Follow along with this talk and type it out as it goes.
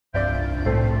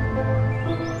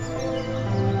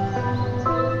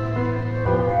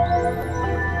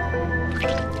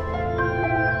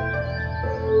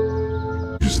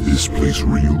this place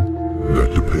real?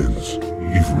 That depends.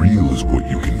 If real is what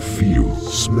you can feel,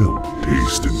 smell,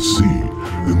 taste, and see,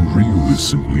 then real is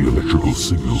simply electrical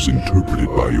signals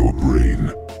interpreted by your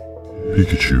brain.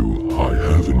 Pikachu, I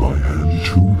have in my hand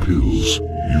 2 pills.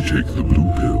 You take the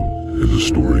blue pill, and the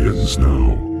story ends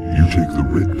now. You take the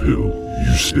red pill,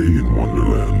 you stay in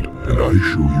Wonderland, and I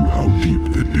show you how deep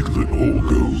the Diglett hole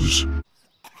goes.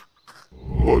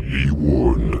 But be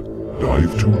warned,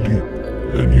 dive too deep,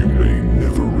 and you may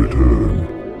never return.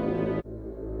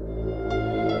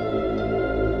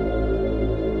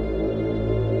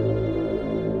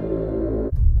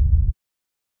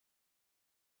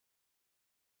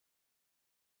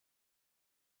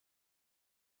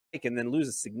 And then lose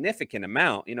a significant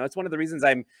amount. You know, it's one of the reasons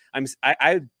I'm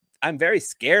very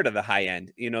scared of the high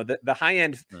end. You know, the high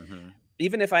end,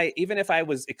 even if I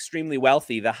was extremely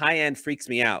wealthy, the high end freaks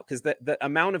me out because the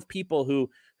amount of people who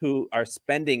are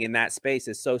spending in that space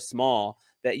is so small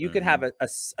that you could have a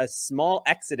small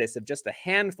exodus of just a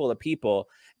handful of people,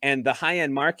 and the high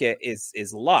end market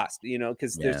is lost. You know,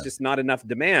 because there's just not enough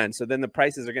demand. So then the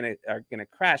prices are gonna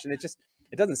crash, and it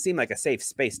doesn't seem like a safe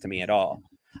space to me at all.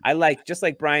 I like, just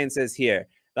like Brian says here,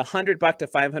 the $100 to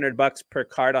 $500 per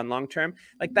card on long term,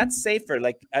 like that's safer,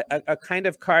 like a kind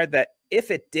of card that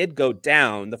if it did go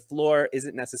down, the floor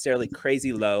isn't necessarily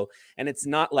crazy low, and it's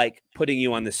not like putting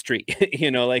you on the street. You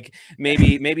know, like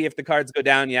maybe if the cards go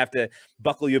down, you have to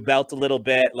buckle your belt a little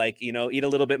bit, like, you know, eat a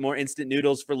little bit more instant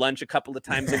noodles for lunch a couple of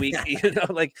times a week. You know,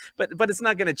 like, but it's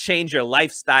not going to change your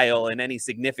lifestyle in any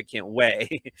significant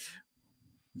way.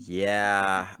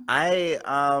 Yeah,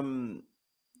 and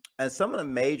some of the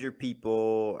major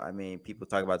people, I mean, people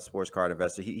talk about the sports card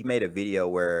investor. He made a video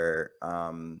where,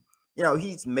 you know,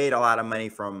 he's made a lot of money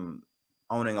from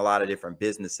owning a lot of different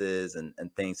businesses and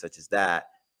things such as that.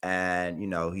 And, you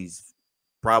know, he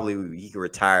could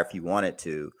retire if he wanted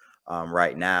to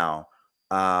right now.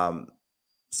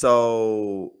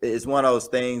 So it's one of those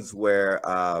things where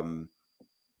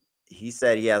he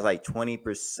said he has like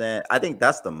 20%. I think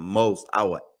that's the most I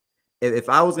would, if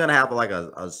I was going to have like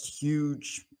a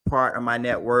huge part of my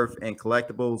net worth in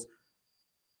collectibles,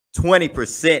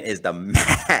 20% is the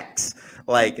max.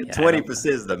 Like 20%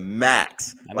 is the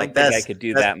max. Like I could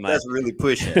do that much. That's really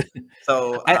pushing.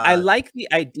 So I like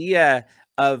the idea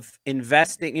of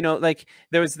investing. You know, like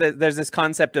there's this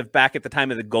concept of back at the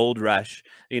time of the gold rush,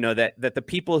 you know, that the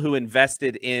people who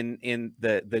invested in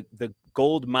the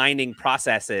gold mining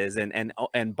processes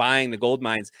and buying the gold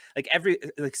mines,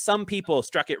 like some people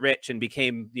struck it rich and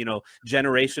became, you know,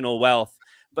 generational wealth.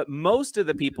 But most of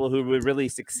the people who were really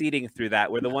succeeding through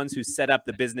that were the ones who set up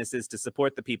the businesses to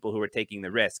support the people who were taking the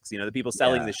risks. You know, the people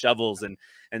selling the shovels and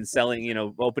selling, you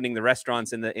know, opening the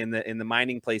restaurants in the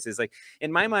mining places. Like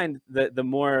in my mind, the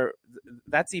more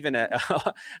that's even a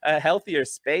healthier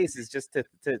space is just to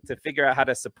figure out how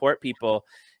to support people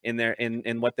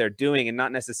in what they're doing, and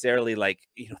not necessarily like,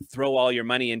 you know, throw all your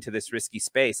money into this risky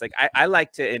space. Like I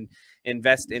like to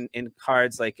invest in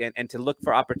cards, like and to look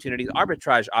for opportunities,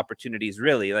 arbitrage opportunities,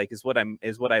 really, like is what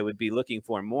I would be looking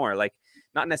for more. Like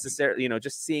not necessarily, you know,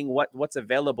 just seeing what's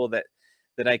available that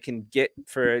I can get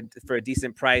for a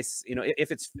decent price. You know,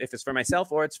 if it's for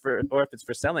myself or if it's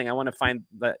for selling, I want to find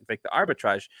the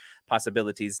arbitrage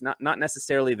possibilities, not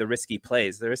necessarily the risky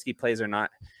plays. The risky plays are not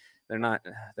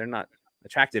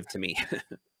attractive to me.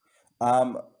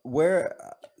 How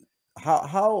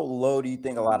low do you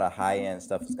think a lot of high end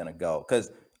stuff is going to go?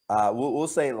 Because we'll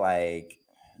say like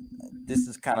this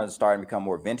is kind of starting to become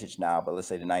more vintage now, but let's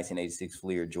say the 1986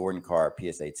 Fleer Jordan card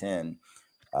PSA 10,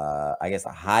 I guess the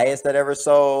highest that ever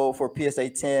sold for PSA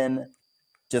 10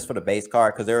 just for the base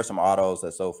card, because there are some autos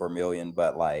that sold for $1 million,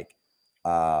 but like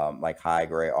high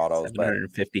grade autos,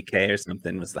 750K or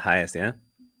something was the highest.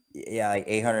 Yeah, like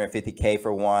 850K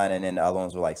for one, and then the other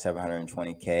ones were like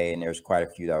 720K, and there's quite a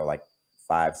few that were like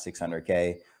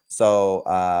 500-600K. So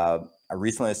I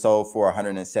recently sold for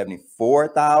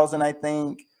 174,000, I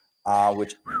think,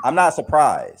 which I'm not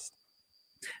surprised.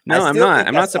 No, I'm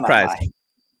not surprised.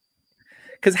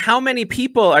 Because how many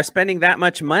people are spending that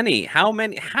much money?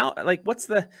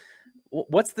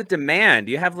 What's the demand?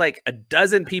 You have like a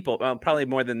dozen people, well, probably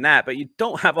more than that, but you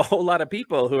don't have a whole lot of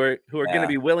people who are going to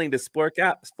be willing to spork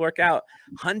out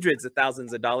hundreds of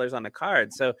thousands of dollars on a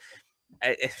card. So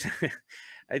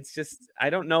it's just,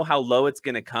 I don't know how low it's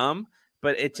going to come,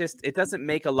 but it doesn't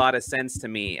make a lot of sense to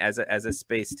me as a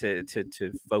space to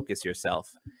focus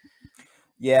yourself.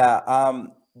 Yeah.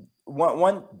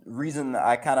 One reason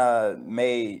I kind of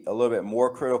made a little bit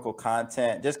more critical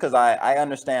content, just because I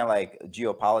understand like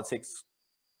geopolitics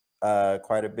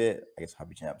quite a bit. I guess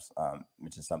Hobby Champs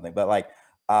mentioned something, but like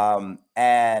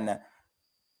and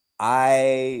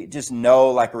I just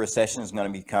know like a recession is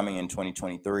going to be coming in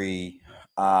 2023.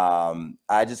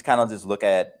 I just kind of just look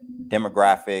at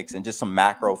demographics and just some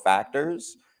macro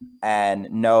factors. And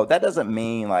no, that doesn't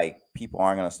mean like people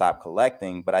aren't going to stop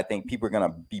collecting, but I think people are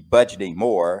going to be budgeting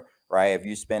more, right? If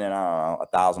you're spending, I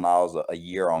don't know, $1,000 a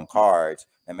year on cards,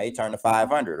 it may turn to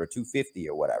 500 or 250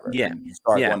 or whatever. Yeah. You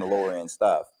start going to lower end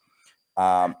stuff.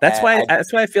 That's why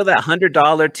I feel that $100,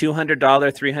 $200,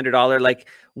 $300, like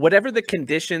whatever the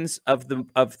conditions of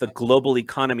the global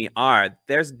economy are,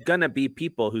 there's gonna be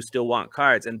people who still want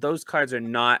cards, and those cards are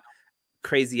not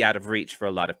crazy out of reach for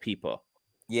a lot of people.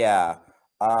 Yeah.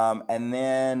 And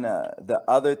then the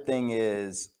other thing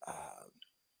is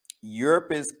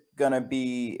Europe is gonna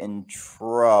be in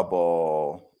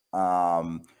trouble.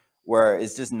 Where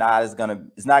it's just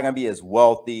it's not gonna be as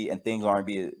wealthy, and things aren't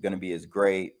gonna be as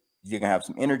great. You're gonna have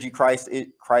some energy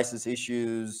crisis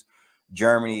issues.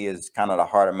 Germany is kind of the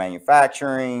heart of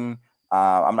manufacturing.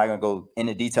 I'm not gonna go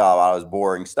into detail about all this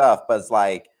boring stuff, but it's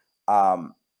like a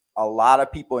lot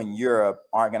of people in Europe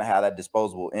aren't gonna have that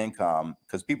disposable income,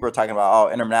 because people are talking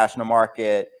about international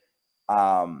market.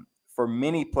 For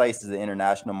many places, the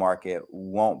international market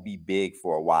won't be big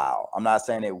for a while. I'm not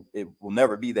saying it will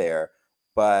never be there,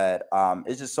 but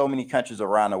it's just so many countries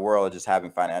around the world just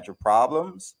having financial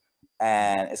problems.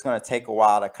 And it's going to take a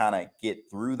while to kind of get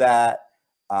through that.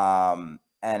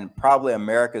 And probably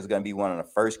America is going to be one of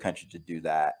the first countries to do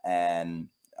that. And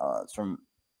from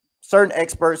certain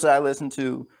experts that I listen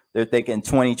to, they're thinking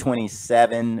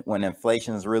 2027 when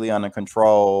inflation is really under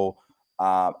control.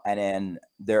 And then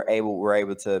we're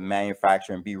able to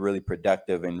manufacture and be really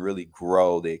productive and really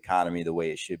grow the economy the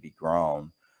way it should be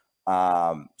grown.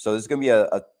 So it's going to be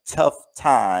a tough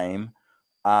time.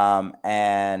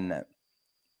 And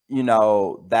you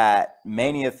know, that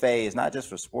mania phase, not just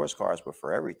for sports cards, but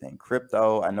for everything.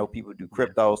 Crypto, I know people do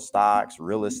crypto, stocks,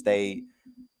 real estate.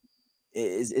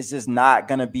 It's just not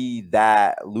going to be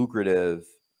that lucrative.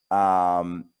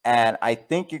 And I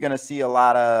think you're going to see a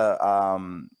lot of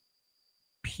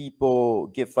people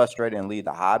get frustrated and leave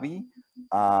the hobby.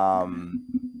 Yeah,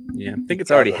 I think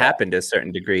it's already happened to a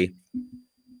certain degree.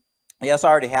 Yeah, it's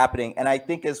already happening. And I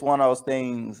think it's one of those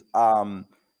things,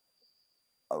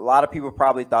 a lot of people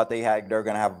probably thought they're going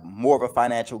to have more of a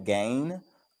financial gain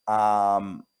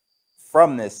from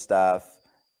this stuff.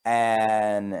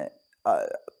 And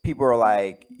people are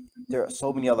like, there are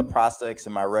so many other prospects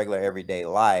in my regular everyday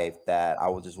life that I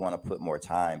will just want to put more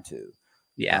time to.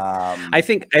 Yeah, I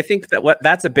think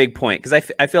that's a big point,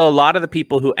 because I feel a lot of the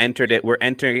people who entered it were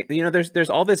entering, you know, there's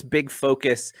all this big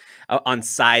focus on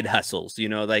side hustles, you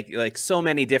know, like so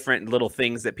many different little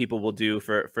things that people will do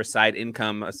for side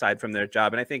income aside from their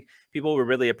job. And I think people were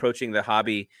really approaching the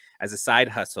hobby as a side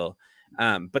hustle.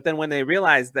 But then when they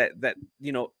realized that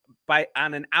you know,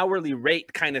 on an hourly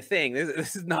rate kind of thing,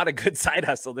 this is not a good side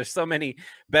hustle. There's so many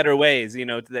better ways, you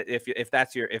know, that if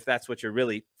that's what you're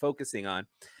really focusing on.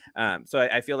 So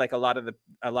I feel like a lot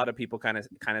of people kind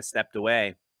of stepped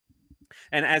away.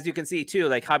 And as you can see too,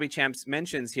 like Hobby Champs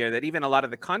mentions here that even a lot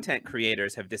of the content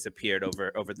creators have disappeared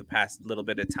over the past little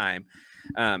bit of time.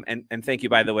 And thank you,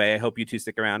 by the way. I hope you two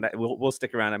stick around. We'll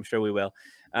stick around. I'm sure we will.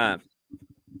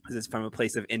 Because it's from a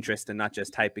place of interest and not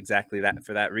just type exactly that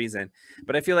for that reason.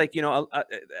 But I feel like, you know,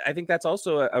 I think that's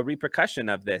also a repercussion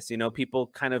of this. You know, people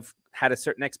kind of had a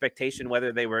certain expectation,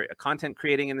 whether they were content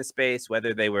creating in the space,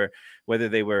 whether they were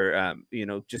you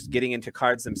know, just getting into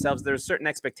cards themselves. There's certain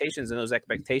expectations, and those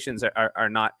expectations are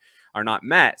not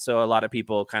met. So a lot of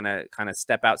people kind of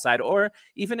step outside, or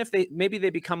even if maybe they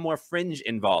become more fringe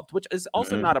involved, which is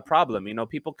also not a problem. You know,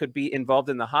 people could be involved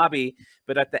in the hobby,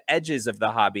 but at the edges of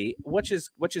the hobby, which is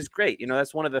great. You know,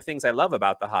 that's one of the things I love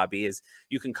about the hobby is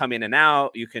you can come in and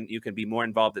out. You can be more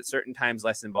involved at certain times,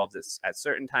 less involved at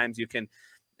certain times. You can,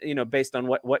 you know, based on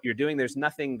what you're doing, there's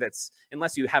nothing that's,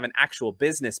 unless you have an actual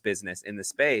business in the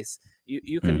space,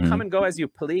 you can come and go as you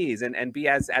please and be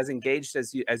as engaged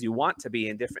as you want to be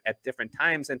at different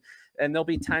times. And there'll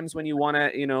be times when you want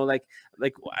to, you know, like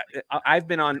I've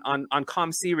been on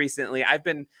ComC recently. I've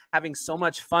been having so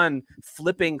much fun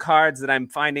flipping cards that I'm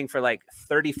finding for like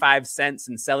 35 cents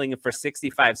and selling it for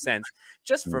 65 cents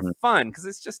just for fun, because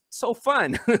it's just so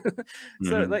fun.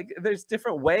 So like there's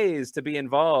different ways to be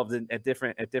involved at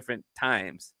different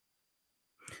times.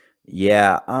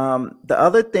 Yeah. The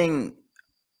other thing,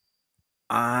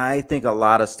 I think a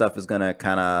lot of stuff is gonna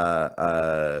kind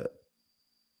of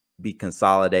be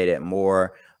consolidated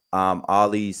more. All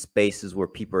these spaces where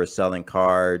people are selling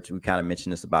cards, we kind of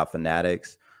mentioned this about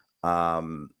Fanatics.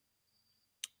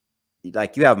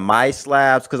 Like you have my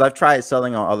slabs, because I've tried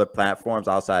selling on other platforms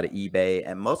outside of eBay,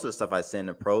 and most of the stuff I send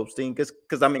to Probe Steam,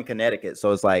 because I'm in Connecticut,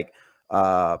 so it's like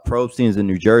probe scenes in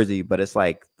New Jersey, but it's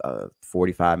like a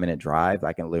 45-minute drive.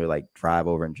 I can literally like drive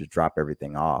over and just drop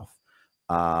everything off.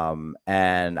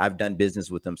 And I've done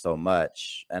business with them so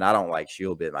much, and I don't like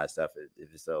shield bid my stuff.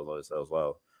 If it sells low, it sells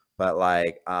low. But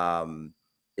like,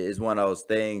 it's one of those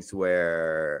things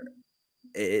where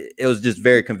it was just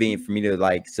very convenient for me to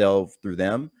like sell through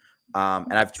them.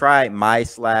 And I've tried my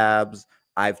slabs.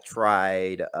 I've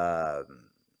tried all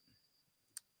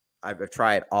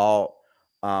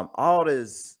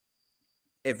this.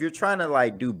 If you're trying to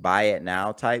like do buy it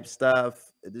now type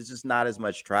stuff, there's just not as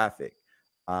much traffic.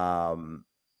 And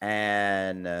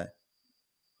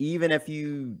even if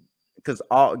you, because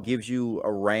all gives you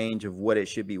a range of what it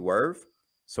should be worth.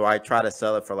 So I try to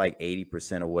sell it for like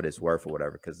 80% of what it's worth or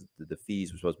whatever, because the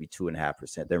fees were supposed to be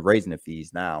 2.5%. They're raising the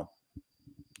fees now.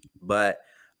 But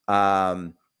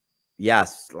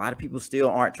yes, a lot of people still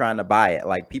aren't trying to buy it.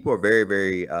 Like people are very,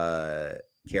 very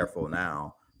careful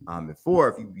now. Before,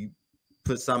 if you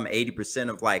put some 80%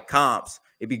 of like comps,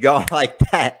 it'd be going like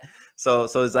that. So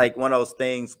it's like one of those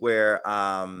things where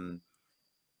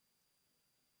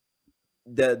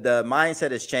the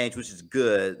mindset has changed, which is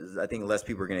good. I think less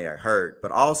people are going to get hurt,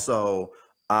 but also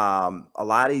a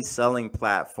lot of these selling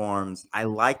platforms, I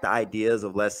like the ideas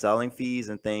of less selling fees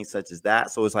and things such as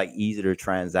that. So it's like easier to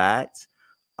transact.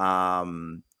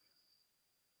 But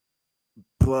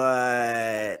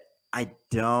I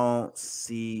don't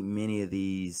see many of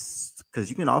these, because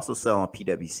you can also sell on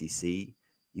PWCC.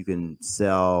 You can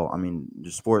sell, I mean, the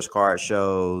sports card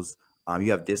shows.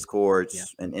 You have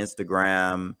Discords and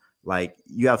Instagram. Like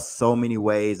you have so many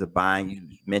ways of buying. You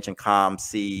mentioned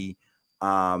ComC.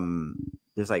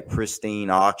 There's like pristine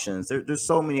auctions. There's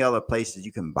so many other places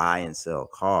you can buy and sell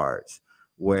cards.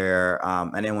 Where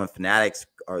and then when Fanatics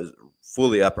are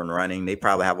fully up and running, they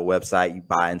probably have a website you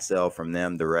buy and sell from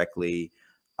them directly.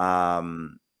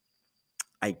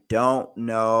 I don't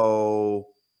know,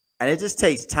 and it just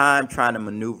takes time trying to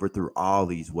maneuver through all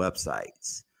these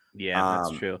websites. Yeah,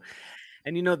 that's true.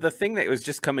 And you know, the thing that was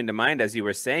just coming to mind as you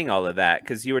were saying all of that,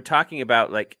 because you were talking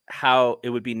about like how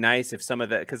it would be nice if some of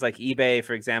the, because like eBay,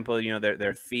 for example, you know,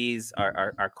 their fees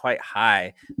are quite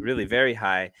high, really very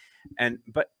high. And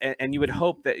you would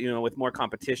hope that, you know, with more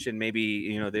competition, maybe,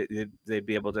 you know, they'd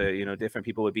be able to, you know, different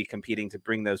people would be competing to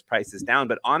bring those prices down.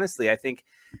 But honestly, I think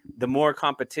the more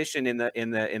competition in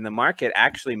the market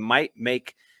actually might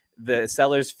make the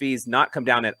seller's fees not come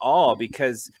down at all,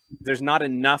 because there's not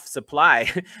enough supply,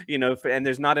 you know, and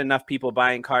there's not enough people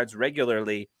buying cards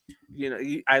regularly. You know,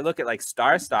 I look at like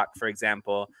Star Stock, for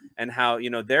example, and how,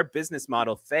 you know, their business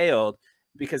model failed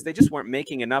because they just weren't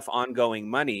making enough ongoing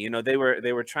money. You know, they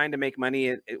were trying to make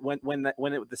money when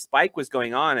the spike was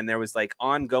going on, and there was like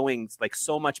ongoing, like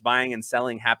so much buying and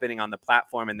selling happening on the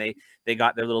platform, and they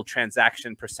got their little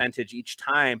transaction percentage each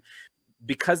time.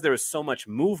 Because there was so much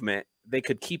movement, they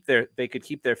could keep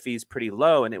their fees pretty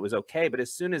low, and it was okay. But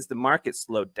as soon as the market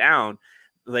slowed down,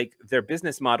 like their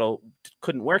business model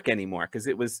couldn't work anymore, because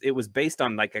it was based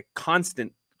on like a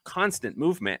constant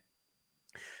movement.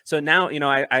 So now, you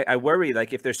know, I worry,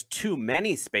 like if there's too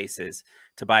many spaces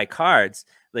to buy cards,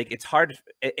 like it's hard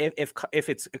if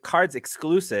it's cards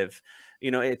exclusive,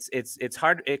 you know, it's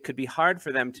hard. It could be hard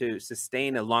for them to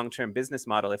sustain a long-term business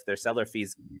model if their seller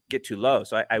fees get too low.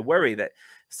 So I worry that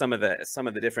some of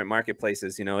the different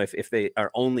marketplaces, you know, if they are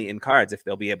only in cards, if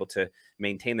they'll be able to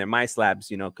maintain their My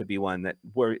Slabs, you know, could be one that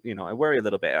I worry a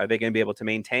little bit. Are they going to be able to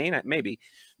maintain it? Maybe,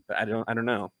 but I don't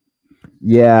know.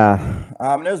 Yeah.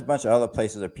 There's a bunch of other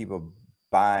places that people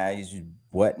buy. I use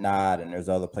Whatnot, and there's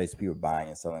other places people buying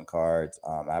and selling cards.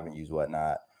 I haven't used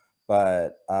Whatnot.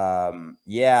 But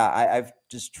yeah, I've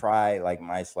just tried like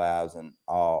My Slabs and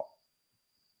all.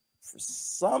 For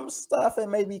some stuff, it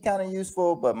may be kind of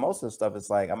useful, but most of the stuff, it's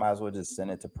like I might as well just send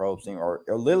it to ProSteam or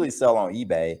literally sell on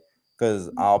eBay, because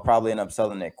I'll probably end up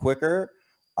selling it quicker.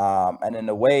 And then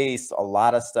the ways a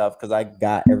lot of stuff, because I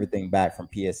got everything back from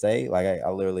PSA. Like I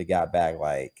literally got back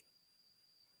like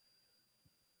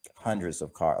hundreds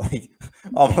of cards, like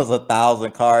almost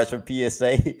 1,000 cards from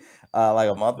PSA like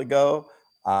a month ago.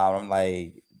 I'm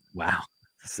like, wow,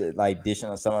 like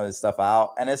dishing some of this stuff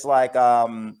out, and it's like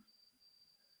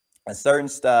and certain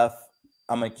stuff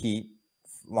I'm gonna keep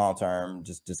long term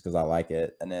just because I like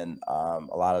it, and then a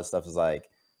lot of stuff is like,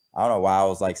 I don't know why I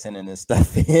was like sending this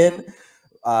stuff in,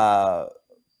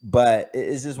 but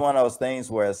it's just one of those things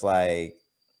where it's like,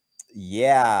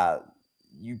 yeah,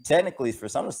 you technically, for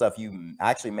some of the stuff, you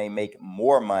actually may make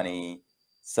more money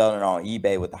selling on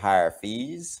eBay with the higher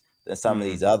fees than some of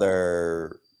these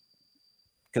other,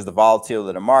 because the volatility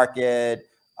of the market,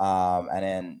 and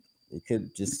then it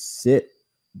could just sit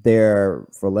there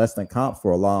for less than comp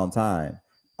for a long time.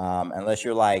 unless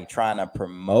you're like trying to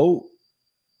promote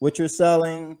what you're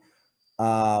selling,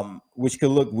 which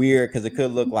could look weird because it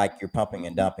could look like you're pumping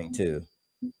and dumping too.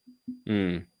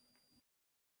 Mm.